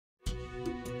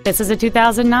This is a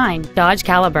 2009 Dodge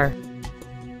Caliber.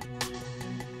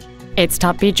 Its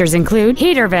top features include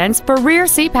heater vents for rear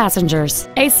seat passengers,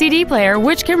 a CD player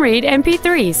which can read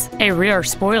MP3s, a rear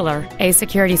spoiler, a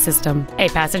security system, a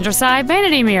passenger side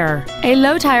vanity mirror, a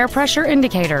low tire pressure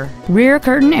indicator, rear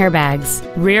curtain airbags,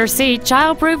 rear seat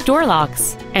child-proof door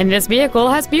locks, and this vehicle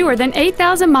has fewer than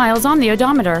 8,000 miles on the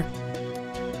odometer.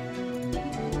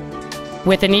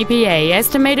 With an EPA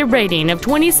estimated rating of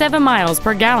 27 miles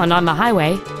per gallon on the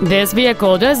highway, this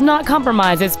vehicle does not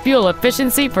compromise its fuel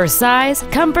efficiency for size,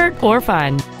 comfort, or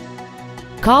fun.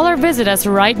 Call or visit us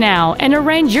right now and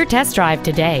arrange your test drive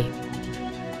today.